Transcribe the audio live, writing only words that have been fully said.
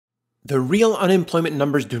The real unemployment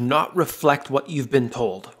numbers do not reflect what you've been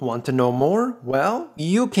told. Want to know more? Well,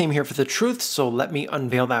 you came here for the truth, so let me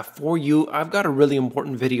unveil that for you. I've got a really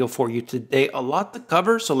important video for you today, a lot to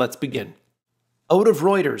cover, so let's begin. Out of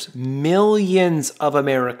Reuters, millions of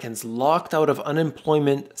Americans locked out of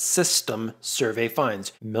unemployment system survey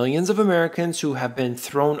finds. Millions of Americans who have been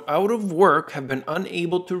thrown out of work have been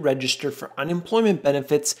unable to register for unemployment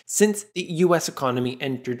benefits since the US economy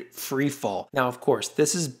entered free fall. Now, of course,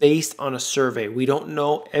 this is based on a survey. We don't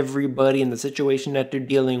know everybody in the situation that they're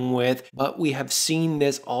dealing with, but we have seen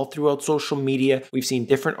this all throughout social media. We've seen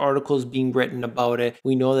different articles being written about it.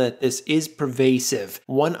 We know that this is pervasive.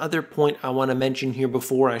 One other point I want to mention here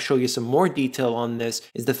before I show you some more detail on this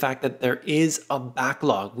is the fact that there is a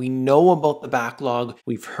backlog. We know about the backlog.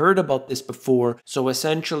 We've heard about this before. So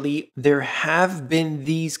essentially, there have been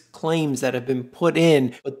these claims that have been put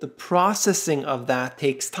in, but the processing of that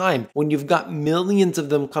takes time. When you've got millions of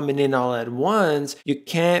them coming in all at once, you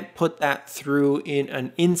can't put that through in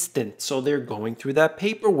an instant. So they're going through that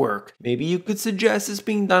paperwork. Maybe you could suggest it's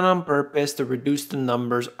being done on purpose to reduce the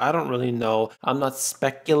numbers. I don't really know. I'm not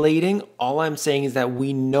speculating. All I'm saying is that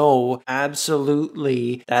we know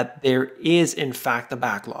absolutely that there is in fact a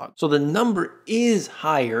backlog. So the number is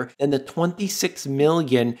higher than the 26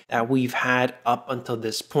 million that we've had up until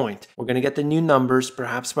this point. We're going to get the new numbers.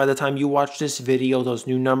 Perhaps by the time you watch this video, those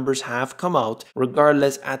new numbers have come out.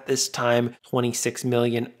 Regardless, at this time, 26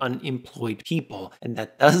 million unemployed people. And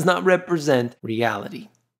that does not represent reality.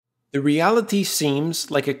 The reality seems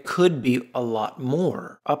like it could be a lot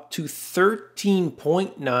more. Up to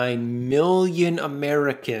 13.9 million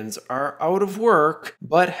Americans are out of work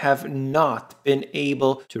but have not been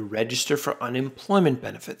able to register for unemployment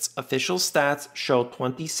benefits. Official stats show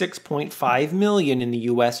 26.5 million in the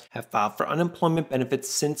US have filed for unemployment benefits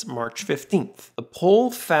since March 15th. The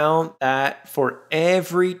poll found that for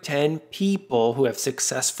every 10 people who have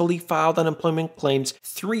successfully filed unemployment claims,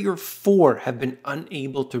 3 or 4 have been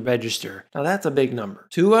unable to register. Now that's a big number.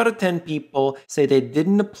 2 out of 10 people say they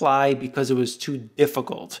didn't apply because it was too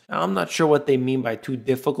difficult. Now I'm not sure what they mean by too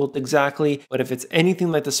difficult exactly, but if it's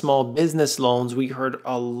anything like the small business loans, we heard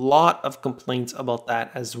a lot of complaints about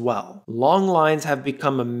that as well. Long lines have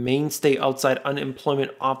become a mainstay outside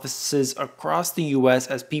unemployment offices across the US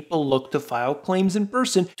as people look to file claims in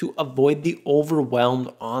person to avoid the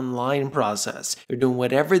overwhelmed online process. They're doing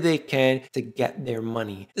whatever they can to get their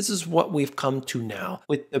money. This is what we've come to now.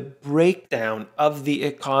 With the breakdown of the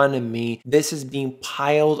economy, this is being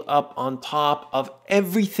piled up on top of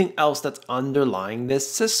everything else that's underlying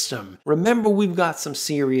this system. Remember, we've got some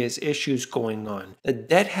serious issues going on. The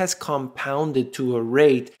debt has compounded to a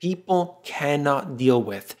rate people cannot deal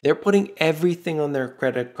with. They're putting everything on their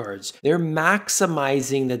credit cards. They're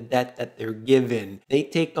maximizing the debt that they're given. They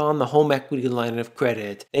take on the home equity line of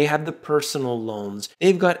credit. They have the personal loans.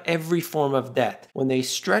 They've got every form of debt. When they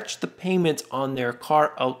stretch the payments on their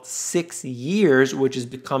car out 6 years, which is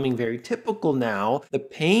becoming very typical now, the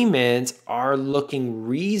payments are looking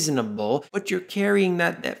reasonable, but you're carrying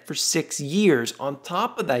that debt for 6 years. On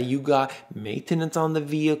top of that, you got maintenance on the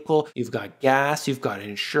vehicle, you've got gas, you've got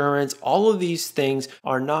insurance. All of these things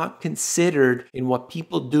are not considered in what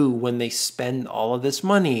people do when they spend all of this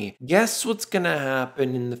money. Guess what's gonna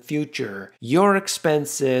happen in the future? Your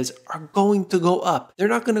expenses are going to go up. They're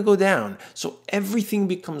not gonna go down. So everything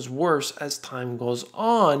becomes worse as time goes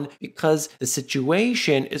on because the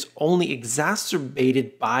situation is only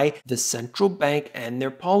exacerbated by the central bank and their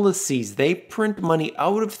policies. They print money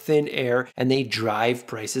out of thin air and they drive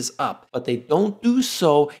prices up, but they don't do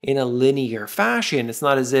so in a linear fashion. It's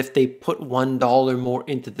not as if they put $1 more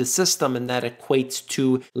into the system and that equates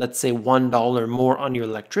to, let's say, $1 more on your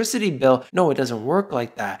electricity bill. No, it doesn't work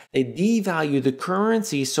like that. They devalue the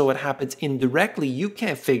currency so it happens indirectly. You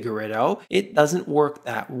can't figure it out. It doesn't work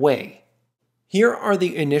that way. Here are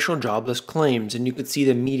the initial jobless claims, and you could see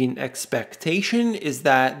the median expectation is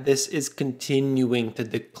that this is continuing to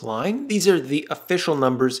decline. These are the official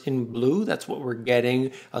numbers in blue. That's what we're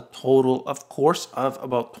getting. A total, of course, of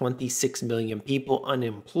about 26 million people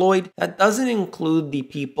unemployed. That doesn't include the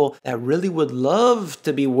people that really would love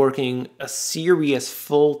to be working a serious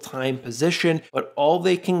full-time position, but all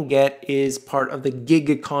they can get is part of the gig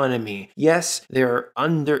economy. Yes, they're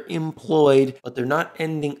underemployed, but they're not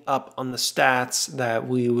ending up on the stats that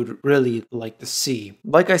we would really like to see.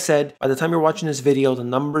 Like I said, by the time you're watching this video, the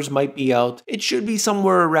numbers might be out. It should be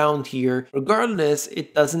somewhere around here. Regardless,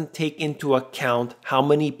 it doesn't take into account how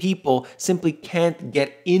many people simply can't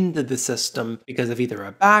get into the system because of either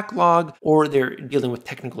a backlog or they're dealing with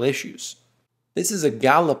technical issues. This is a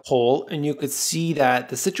Gallup poll, and you could see that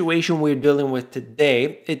the situation we're dealing with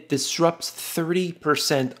today, it disrupts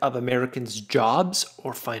 30% of Americans' jobs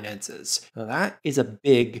or finances. Now that is a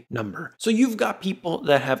big number. So you've got people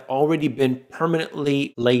that have already been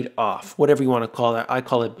permanently laid off, whatever you want to call that. I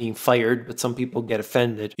call it being fired, but some people get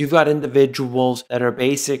offended. You've got individuals that are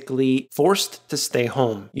basically forced to stay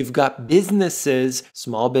home. You've got businesses,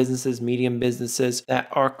 small businesses, medium businesses that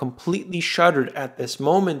are completely shuttered at this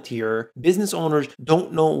moment here. Business owners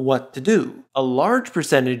don't know what to do. A large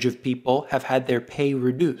percentage of people have had their pay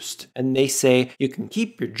reduced, and they say you can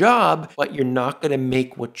keep your job, but you're not going to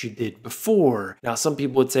make what you did before. Now, some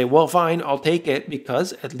people would say, well, fine, I'll take it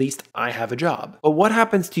because at least I have a job. But what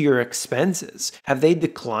happens to your expenses? Have they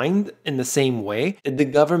declined in the same way? Did the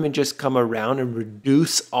government just come around and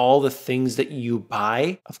reduce all the things that you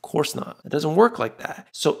buy? Of course not. It doesn't work like that.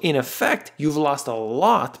 So in effect, you've lost a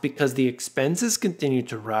lot because the expenses continue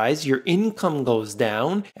to rise, your income goes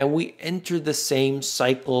down, and we enter the same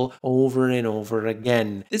cycle over and over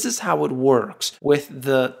again. This is how it works. With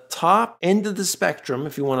the top end of the spectrum,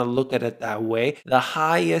 if you want to look at it that way, the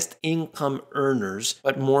highest income earners,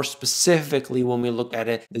 but more specifically when we look at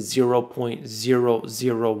it, the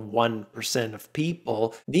 0.001% of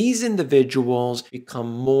people, these individuals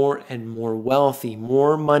become more and more wealthy.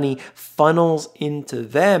 More money funnels into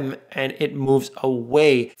them, and it moves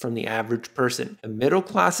away from the average person. The middle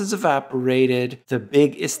class is evaporated. The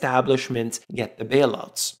big establishments get the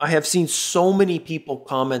bailouts. I have seen so many people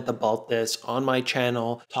comment about this on my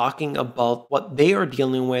channel, talking about what they are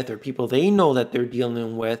dealing with or people they know that they're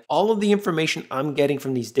dealing with. All of the information I'm getting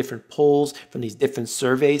from these different polls, from these different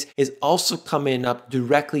surveys, is also coming up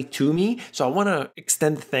directly to me. So I want to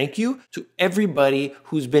extend a thank you to everybody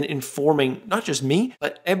who's been informing, not just me,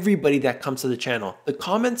 but everybody that comes to the channel. The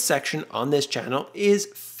comment section on this channel is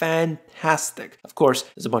fantastic. Of course,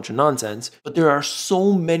 there's a bunch of nonsense, but there are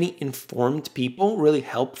so many informed people, really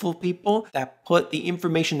helpful people that put the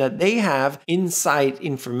information that they have, inside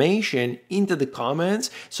information, into the comments.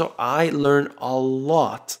 So I learn a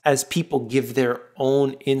lot as people give their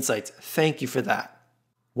own insights. Thank you for that.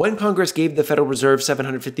 When Congress gave the Federal Reserve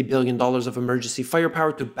 $750 billion of emergency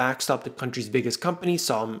firepower to backstop the country's biggest companies,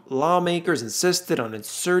 some lawmakers insisted on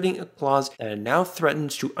inserting a clause that now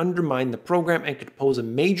threatens to undermine the program and could pose a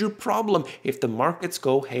major problem if the markets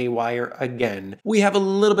go haywire again. We have a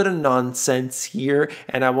little bit of nonsense here,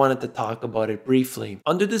 and I wanted to talk about it briefly.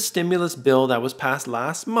 Under the stimulus bill that was passed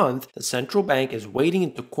last month, the central bank is wading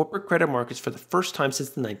into corporate credit markets for the first time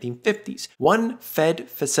since the 1950s. One Fed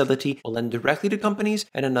facility will lend directly to companies,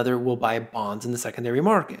 and another will buy bonds in the secondary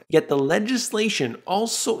market. Yet the legislation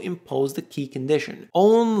also imposed a key condition.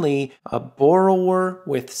 Only a borrower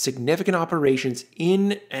with significant operations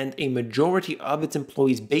in and a majority of its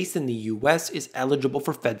employees based in the US is eligible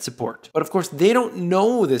for Fed support. But of course, they don't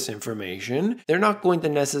know this information. They're not going to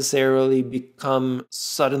necessarily become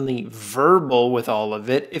suddenly verbal with all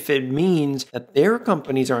of it if it means that their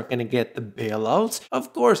companies aren't going to get the bailouts.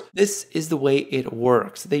 Of course, this is the way it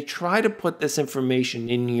works. They try to put this information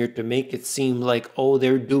in here to make it seem like, oh,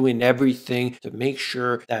 they're doing everything to make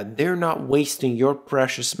sure that they're not wasting your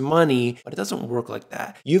precious money, but it doesn't work like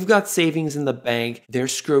that. You've got savings in the bank, they're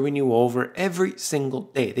screwing you over every single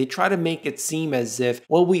day. They try to make it seem as if,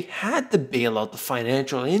 well, we had to bail out the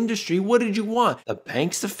financial industry. What did you want? The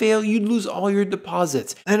banks to fail? You'd lose all your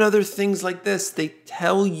deposits. And other things like this. They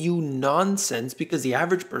tell you nonsense because the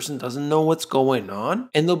average person doesn't know what's going on,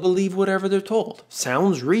 and they'll believe whatever they're told.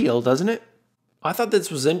 Sounds real, doesn't it? I thought this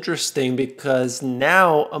was interesting because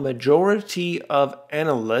now a majority of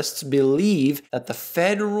analysts believe that the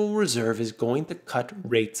Federal Reserve is going to cut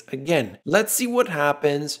rates again. Let's see what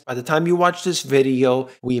happens. By the time you watch this video,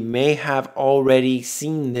 we may have already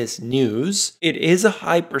seen this news. It is a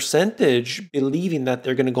high percentage believing that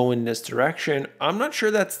they're going to go in this direction. I'm not sure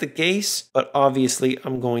that's the case, but obviously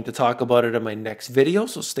I'm going to talk about it in my next video,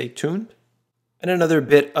 so stay tuned. And another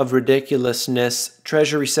bit of ridiculousness,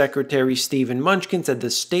 Treasury Secretary Stephen Mnuchin said the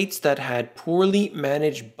states that had poorly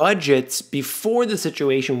managed budgets before the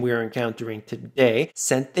situation we are encountering today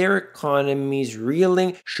sent their economies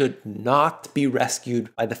reeling should not be rescued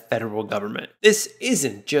by the federal government. This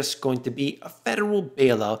isn't just going to be a federal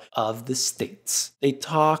bailout of the states. They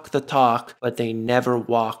talk the talk, but they never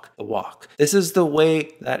walk the walk. This is the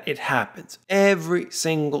way that it happens every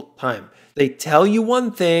single time. They tell you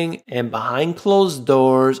one thing, and behind closed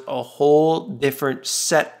doors, a whole different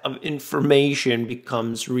set of information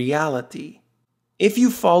becomes reality. If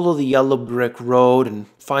you follow the yellow brick road and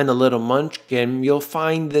find a little munchkin, you'll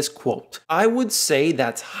find this quote. I would say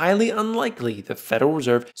that's highly unlikely the Federal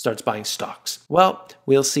Reserve starts buying stocks. Well,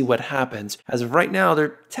 we'll see what happens. As of right now,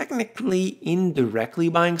 they're technically indirectly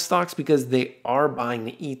buying stocks because they are buying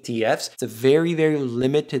the ETFs. It's a very, very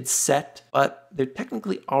limited set, but they're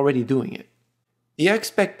technically already doing it. The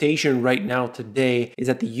expectation right now today is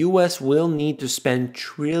that the US will need to spend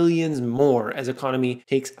trillions more as economy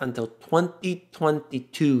takes until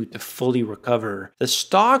 2022 to fully recover. The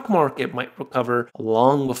stock market might recover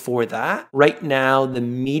long before that. Right now, the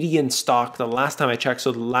median stock, the last time I checked,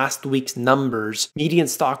 so the last week's numbers, median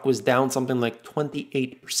stock was down something like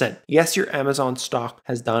 28%. Yes, your Amazon stock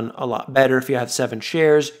has done a lot better. If you have 7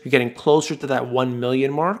 shares, you're getting closer to that 1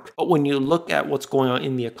 million mark. But when you look at what's going on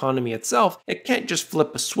in the economy itself, it can't just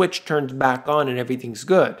flip a switch, turns back on, and everything's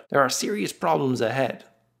good. There are serious problems ahead.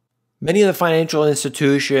 Many of the financial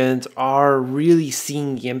institutions are really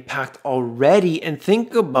seeing the impact already, and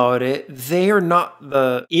think about it, they are not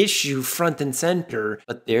the issue front and center,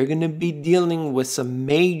 but they're going to be dealing with some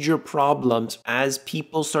major problems as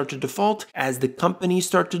people start to default, as the companies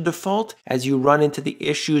start to default, as you run into the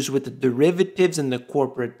issues with the derivatives and the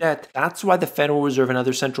corporate debt. That's why the Federal Reserve and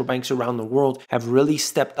other central banks around the world have really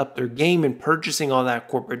stepped up their game in purchasing all that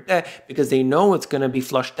corporate debt because they know it's going to be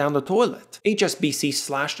flushed down the toilet. HSBC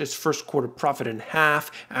slashed its first quarter profit in half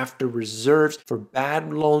after reserves for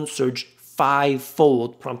bad loans surged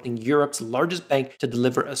 5-fold, prompting Europe's largest bank to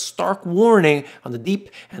deliver a stark warning on the deep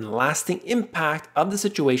and lasting impact of the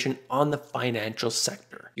situation on the financial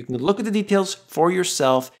sector. You can look at the details for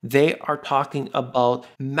yourself. They are talking about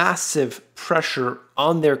massive pressure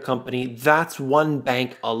on their company. That's one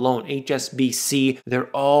bank alone, HSBC. They're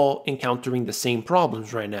all encountering the same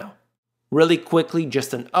problems right now. Really quickly,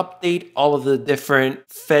 just an update, all of the different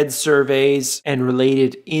Fed surveys and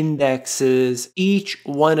related indexes, each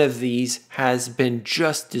one of these has been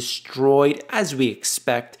just destroyed as we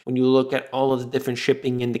expect. When you look at all of the different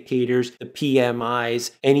shipping indicators, the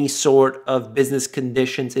PMIs, any sort of business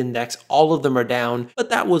conditions index, all of them are down, but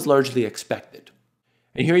that was largely expected.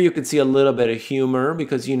 And here you can see a little bit of humor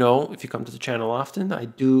because, you know, if you come to the channel often, I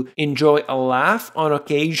do enjoy a laugh on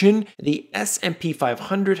occasion. The S&P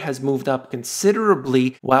 500 has moved up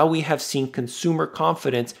considerably while we have seen consumer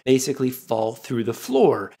confidence basically fall through the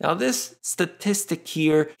floor. Now, this statistic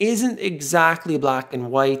here isn't exactly black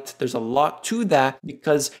and white. There's a lot to that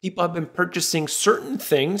because people have been purchasing certain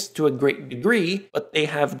things to a great degree, but they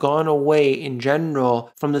have gone away in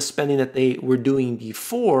general from the spending that they were doing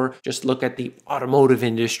before. Just look at the automotive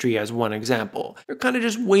industry as one example. They're kind of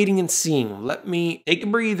just waiting and seeing. Let me take a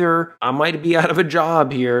breather. I might be out of a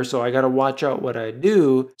job here, so I got to watch out what I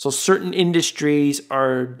do. So certain industries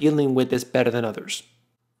are dealing with this better than others.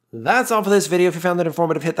 That's all for this video. If you found it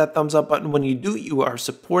informative, hit that thumbs up button. When you do, you are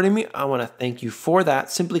supporting me. I want to thank you for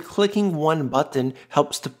that. Simply clicking one button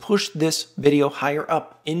helps to push this video higher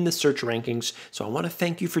up in the search rankings. So I want to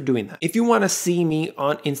thank you for doing that. If you want to see me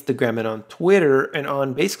on Instagram and on Twitter and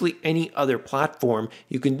on basically any other platform,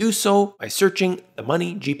 you can do so by searching The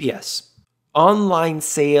Money GPS. Online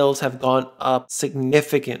sales have gone up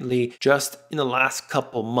significantly just in the last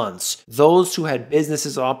couple months. Those who had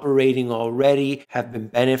businesses operating already have been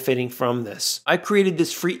benefiting from this. I created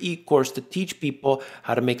this free e-course to teach people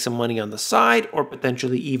how to make some money on the side or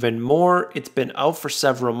potentially even more. It's been out for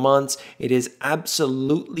several months. It is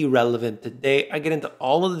absolutely relevant today. I get into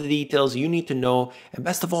all of the details you need to know, and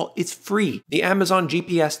best of all, it's free. The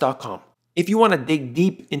AmazonGPS.com. If you want to dig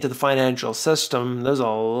deep into the financial system, there's a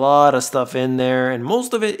lot of stuff in there and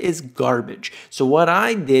most of it is garbage. So what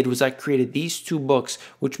I did was I created these 2 books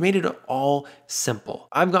which made it all simple.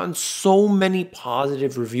 I've gotten so many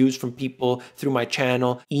positive reviews from people through my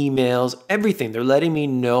channel, emails, everything. They're letting me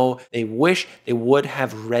know they wish they would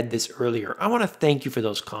have read this earlier. I want to thank you for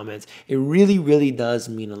those comments. It really, really does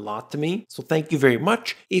mean a lot to me. So thank you very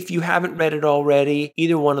much. If you haven't read it already,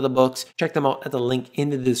 either one of the books, check them out at the link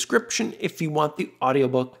in the description. If you want the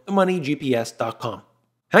audiobook, themoneygps.com.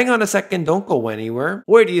 Hang on a second, don't go anywhere.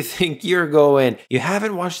 Where do you think you're going? You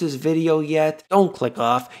haven't watched this video yet? Don't click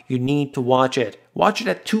off. You need to watch it. Watch it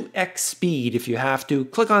at 2x speed if you have to.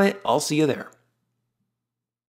 Click on it. I'll see you there.